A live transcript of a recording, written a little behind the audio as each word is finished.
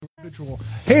individual.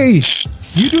 Hey,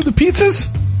 you do the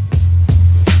pizzas?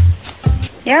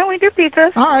 Yeah, we do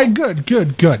pizzas. All right,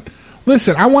 good.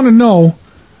 Listen, I want to know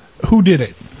who did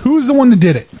it. Who's the one that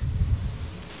did it?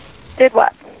 Did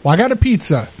what? Well, I got a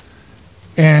pizza,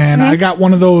 and I got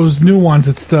one of those new ones.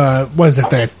 It's the, what is it,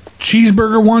 the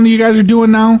cheeseburger one you guys are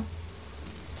doing now?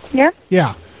 Yeah.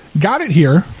 Yeah. Got it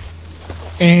here,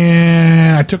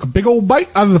 and I took a big old bite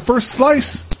out of the first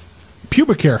slice.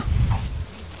 Pubic hair.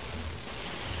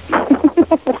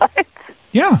 What?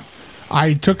 Yeah.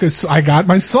 I got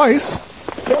my slice.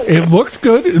 It looked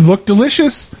good. It looked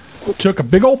delicious. Took a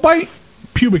big old bite.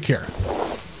 Pubic hair.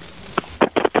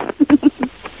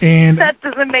 And That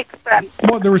doesn't make sense.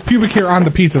 well, there was pubic hair on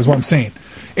the pizza is what I'm saying.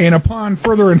 And upon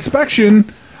further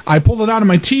inspection, I pulled it out of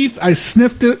my teeth. I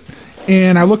sniffed it,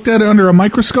 and I looked at it under a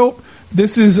microscope.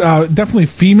 This is definitely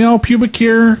female pubic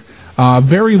hair,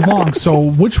 very long. So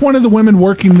which one of the women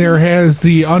working there has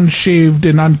the unshaved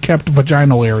and unkept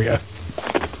vaginal area?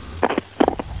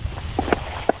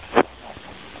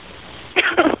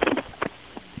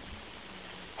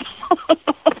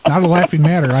 It's not a laughing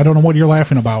matter. I don't know what you're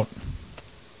laughing about.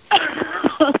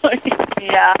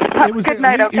 Yeah. It was, Good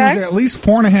night, it was okay? at least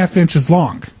 4.5 inches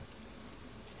long.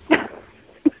 And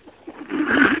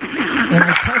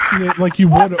I tested it like you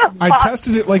would. I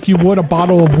tested it like you would a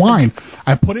bottle of wine.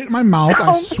 I put it in my mouth.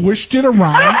 I swished it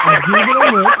around. I gave it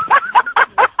a lick.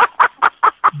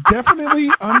 Definitely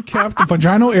unkept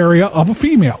vaginal area of a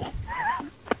female.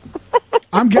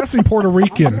 I'm guessing Puerto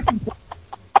Rican.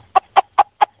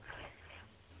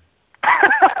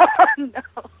 No.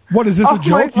 What is this, a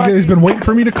joke? You guys been waiting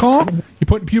for me to call? You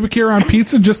putting pubic hair on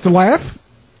pizza just to laugh?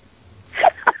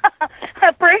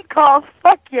 A prank call.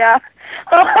 Fuck yeah.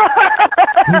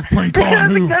 Who's prank calling That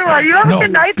was a who? good one. You have a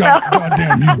good night, though.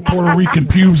 Goddamn you, Puerto Rican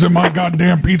pubes in my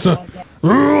goddamn pizza.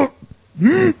 Nope.